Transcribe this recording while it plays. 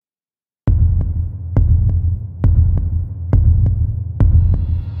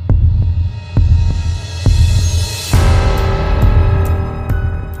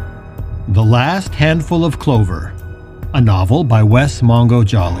Last Handful of Clover, a novel by Wes Mongo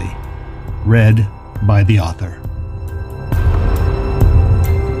Jolly, read by the author.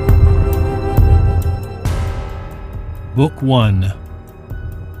 Book 1,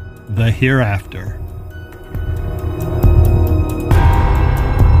 The Hereafter.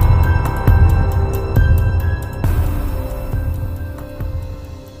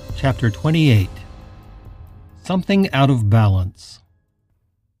 Chapter 28, Something Out of Balance.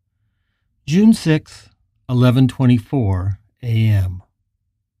 June 6, 11:24 a.m.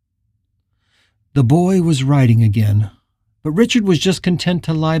 The boy was writing again, but Richard was just content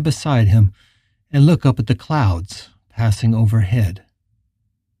to lie beside him and look up at the clouds passing overhead.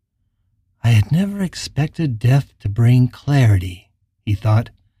 I had never expected death to bring clarity, he thought,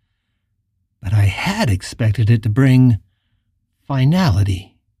 but I had expected it to bring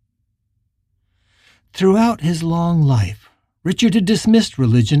finality. Throughout his long life, Richard had dismissed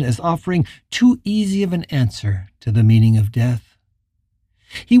religion as offering too easy of an answer to the meaning of death.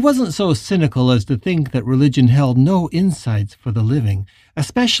 He wasn't so cynical as to think that religion held no insights for the living.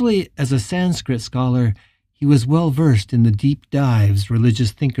 Especially as a Sanskrit scholar, he was well versed in the deep dives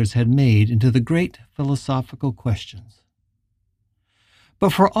religious thinkers had made into the great philosophical questions.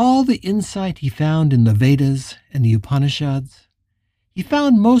 But for all the insight he found in the Vedas and the Upanishads, he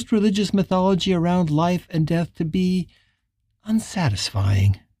found most religious mythology around life and death to be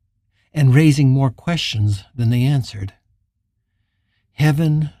unsatisfying and raising more questions than they answered.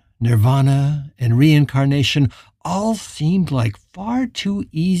 Heaven, nirvana, and reincarnation all seemed like far too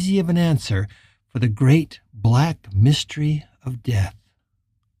easy of an answer for the great black mystery of death.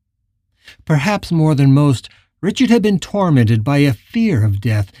 Perhaps more than most, Richard had been tormented by a fear of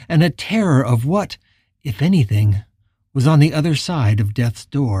death and a terror of what, if anything, was on the other side of death's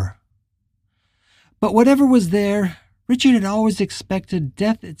door. But whatever was there, Richard had always expected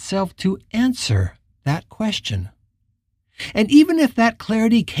death itself to answer that question. And even if that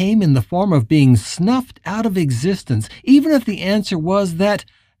clarity came in the form of being snuffed out of existence, even if the answer was that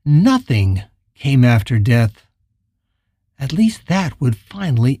nothing came after death, at least that would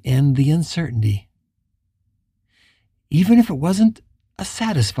finally end the uncertainty. Even if it wasn't a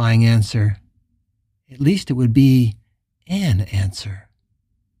satisfying answer, at least it would be an answer.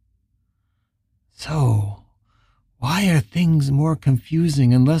 So, why are things more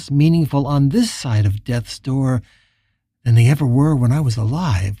confusing and less meaningful on this side of death's door than they ever were when I was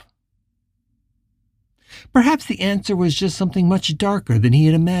alive? Perhaps the answer was just something much darker than he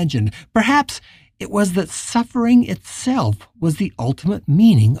had imagined. Perhaps it was that suffering itself was the ultimate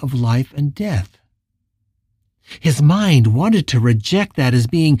meaning of life and death. His mind wanted to reject that as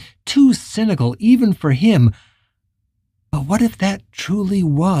being too cynical even for him. But what if that truly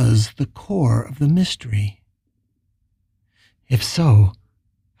was the core of the mystery? If so,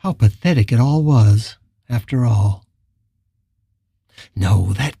 how pathetic it all was, after all.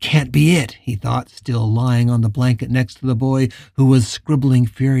 No, that can't be it, he thought, still lying on the blanket next to the boy who was scribbling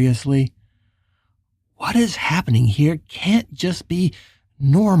furiously. What is happening here can't just be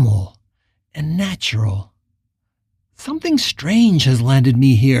normal and natural. Something strange has landed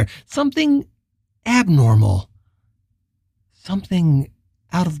me here, something abnormal, something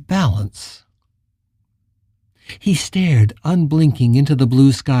out of balance. He stared, unblinking, into the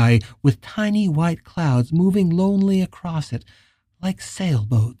blue sky with tiny white clouds moving lonely across it like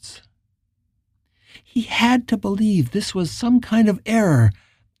sailboats. He had to believe this was some kind of error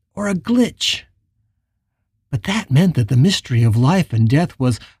or a glitch. But that meant that the mystery of life and death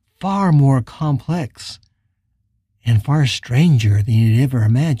was far more complex and far stranger than he had ever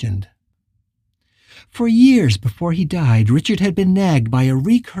imagined. For years before he died, Richard had been nagged by a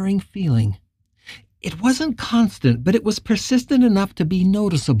recurring feeling. It wasn't constant, but it was persistent enough to be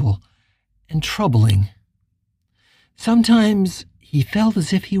noticeable and troubling. Sometimes he felt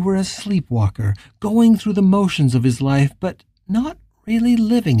as if he were a sleepwalker, going through the motions of his life, but not really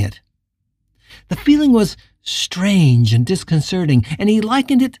living it. The feeling was strange and disconcerting, and he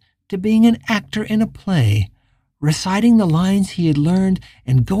likened it to being an actor in a play, reciting the lines he had learned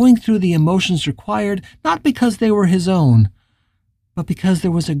and going through the emotions required, not because they were his own, but because there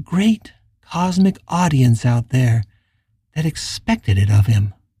was a great cosmic audience out there that expected it of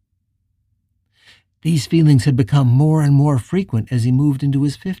him. These feelings had become more and more frequent as he moved into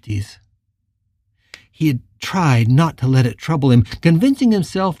his 50s. He had tried not to let it trouble him, convincing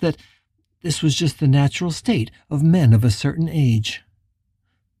himself that this was just the natural state of men of a certain age.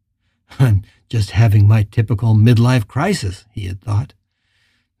 I'm just having my typical midlife crisis, he had thought.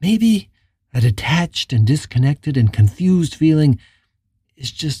 Maybe a detached and disconnected and confused feeling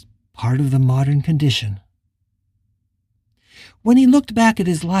is just part of the modern condition. When he looked back at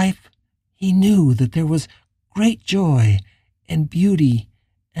his life, he knew that there was great joy and beauty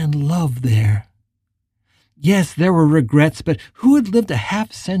and love there. Yes, there were regrets, but who had lived a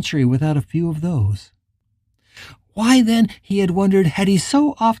half-century without a few of those? Why then, he had wondered, had he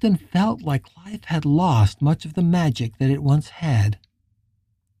so often felt like life had lost much of the magic that it once had?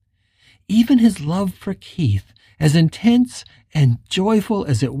 Even his love for Keith, as intense and joyful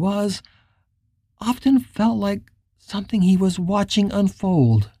as it was, often felt like something he was watching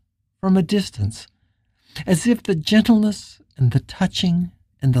unfold from a distance, as if the gentleness and the touching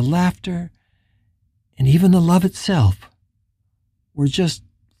and the laughter and even the love itself were just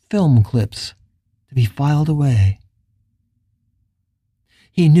film clips to be filed away.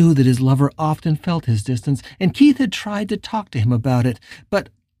 He knew that his lover often felt his distance, and Keith had tried to talk to him about it, but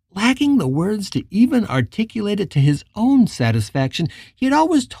lacking the words to even articulate it to his own satisfaction, he had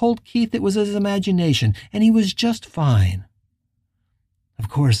always told Keith it was his imagination, and he was just fine. Of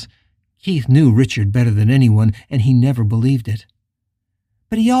course, Keith knew Richard better than anyone, and he never believed it.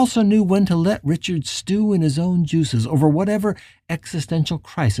 But he also knew when to let Richard stew in his own juices over whatever existential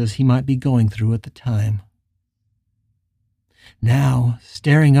crisis he might be going through at the time. Now,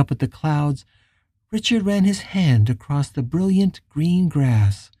 staring up at the clouds, Richard ran his hand across the brilliant green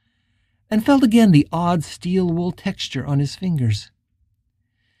grass and felt again the odd steel-wool texture on his fingers.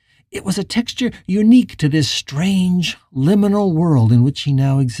 It was a texture unique to this strange, liminal world in which he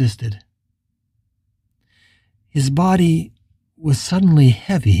now existed. His body was suddenly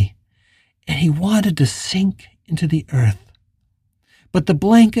heavy, and he wanted to sink into the earth. But the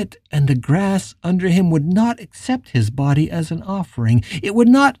blanket and the grass under him would not accept his body as an offering. It would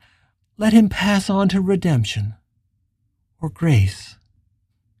not let him pass on to redemption or grace.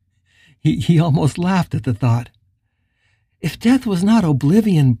 He almost laughed at the thought. If death was not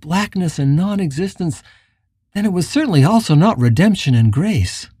oblivion, blackness, and non-existence, then it was certainly also not redemption and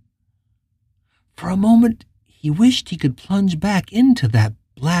grace. For a moment, he wished he could plunge back into that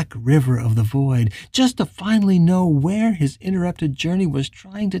black river of the void, just to finally know where his interrupted journey was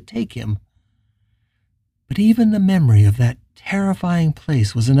trying to take him. But even the memory of that terrifying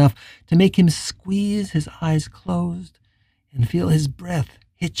place was enough to make him squeeze his eyes closed and feel his breath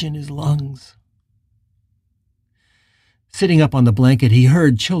hitch in his lungs. Sitting up on the blanket, he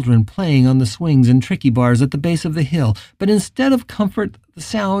heard children playing on the swings and tricky bars at the base of the hill, but instead of comfort, the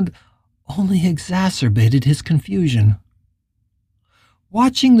sound only exacerbated his confusion.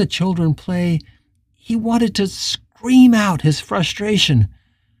 Watching the children play, he wanted to scream out his frustration.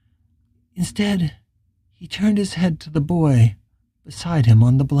 Instead, he turned his head to the boy beside him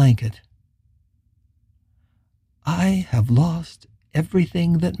on the blanket. "I have lost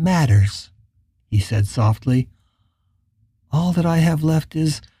everything that matters," he said softly. "All that I have left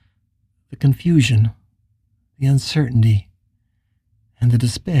is the confusion, the uncertainty, and the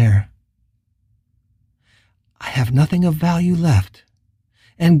despair. I have nothing of value left,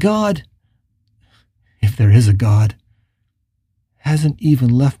 and God, if there is a God, hasn't even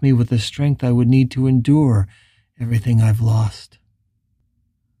left me with the strength I would need to endure everything I've lost."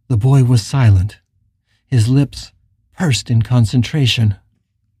 The boy was silent, his lips pursed in concentration.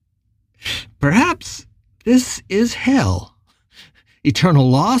 "Perhaps this is hell. Eternal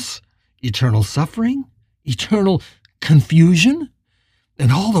loss, eternal suffering, eternal confusion,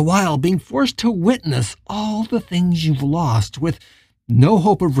 and all the while being forced to witness all the things you've lost with no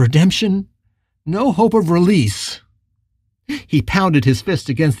hope of redemption, no hope of release." He pounded his fist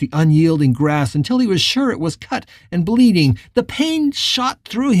against the unyielding grass until he was sure it was cut and bleeding. The pain shot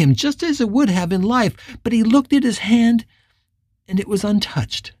through him just as it would have in life, but he looked at his hand, and it was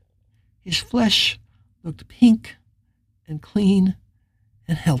untouched. His flesh looked pink and clean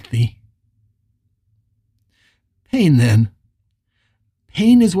and healthy. "Pain, then.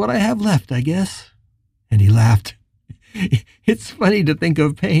 Pain is what I have left, I guess." And he laughed. "It's funny to think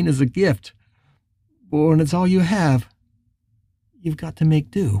of pain as a gift, but when it's all you have, you've got to make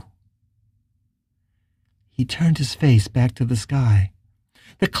do." He turned his face back to the sky.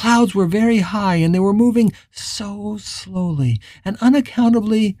 The clouds were very high, and they were moving so slowly, and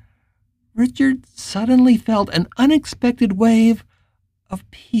unaccountably, Richard suddenly felt an unexpected wave of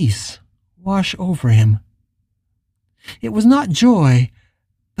peace wash over him. It was not joy,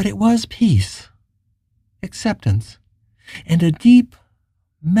 but it was peace, acceptance, and a deep,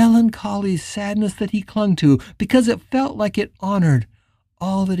 melancholy sadness that he clung to because it felt like it honored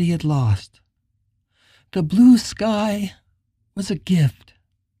all that he had lost. The blue sky was a gift.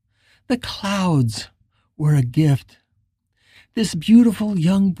 The clouds were a gift. This beautiful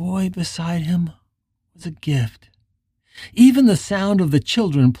young boy beside him was a gift. Even the sound of the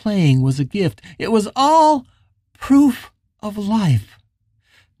children playing was a gift. It was all proof of life.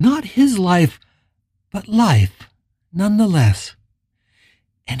 Not his life, but life nonetheless.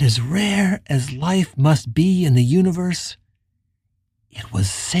 And as rare as life must be in the universe, it was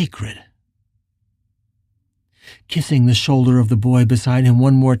sacred. Kissing the shoulder of the boy beside him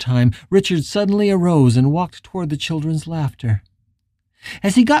one more time, Richard suddenly arose and walked toward the children's laughter.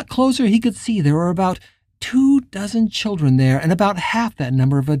 As he got closer, he could see there were about 24 children there, and about half that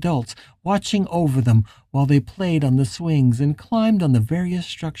number of adults watching over them while they played on the swings and climbed on the various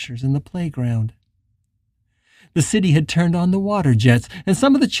structures in the playground. The city had turned on the water jets, and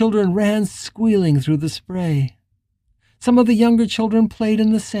some of the children ran squealing through the spray. Some of the younger children played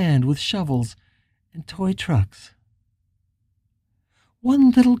in the sand with shovels and toy trucks.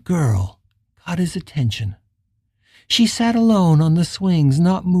 One little girl caught his attention. She sat alone on the swings,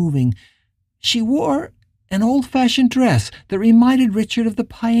 not moving. She wore an old-fashioned dress that reminded Richard of the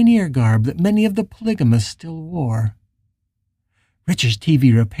pioneer garb that many of the polygamists still wore. Richard's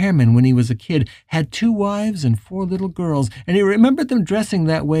TV repairman, when he was a kid, had 2 wives and 4 little girls, and he remembered them dressing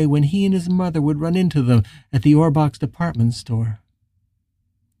that way when he and his mother would run into them at the Orbach's department store.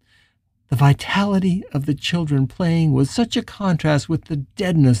 The vitality of the children playing was such a contrast with the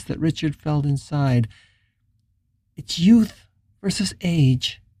deadness that Richard felt inside. It's youth versus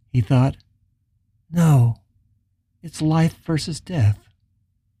age, he thought. No, it's life versus death.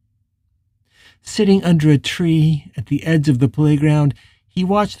 Sitting under a tree at the edge of the playground, he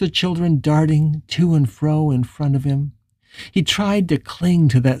watched the children darting to and fro in front of him. He tried to cling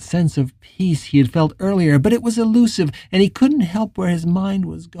to that sense of peace he had felt earlier, but it was elusive, and he couldn't help where his mind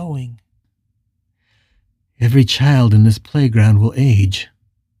was going. Every child in this playground will age.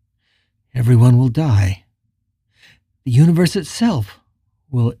 Everyone will die. The universe itself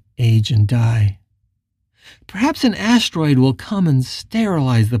will age and die. Perhaps an asteroid will come and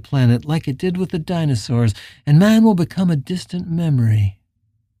sterilize the planet like it did with the dinosaurs, and man will become a distant memory.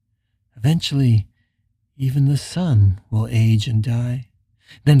 Eventually, even the sun will age and die,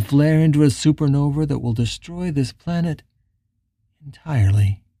 then flare into a supernova that will destroy this planet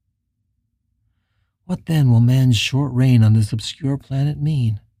entirely. What then will man's short reign on this obscure planet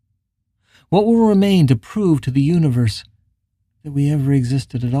mean? What will remain to prove to the universe that we ever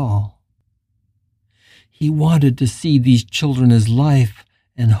existed at all? He wanted to see these children as life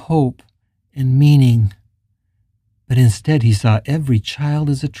and hope and meaning, but instead he saw every child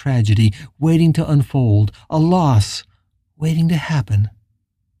as a tragedy waiting to unfold, a loss waiting to happen.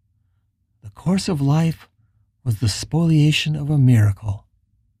 The course of life was the spoliation of a miracle.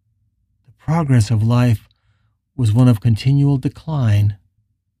 The progress of life was one of continual decline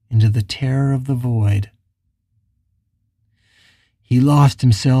into the terror of the void. He lost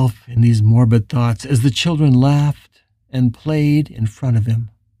himself in these morbid thoughts as the children laughed and played in front of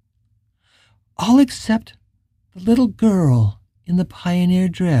him. All except the little girl in the pioneer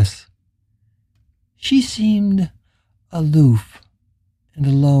dress. She seemed aloof and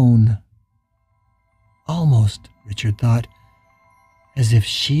alone. Almost, Richard thought, as if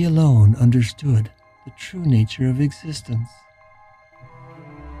she alone understood the true nature of existence.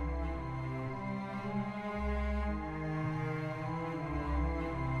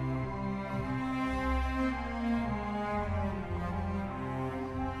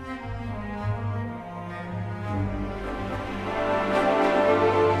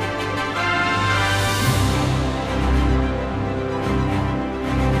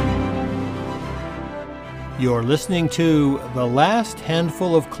 You're listening to The Last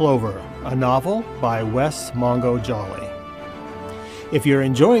Handful of Clover, a novel by Wes Mongo Jolley. If you're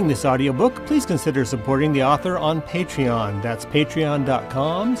enjoying this audiobook, please consider supporting the author on Patreon. That's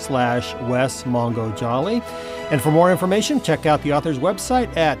patreon.com/Wes Mongo Jolley. And for more information, check out the author's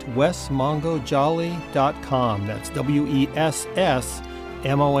website at wesmongojolly.com. That's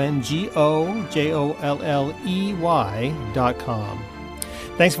WESSMONGOJOLLEY.com.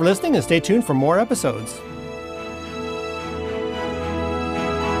 Thanks for listening, and stay tuned for more episodes.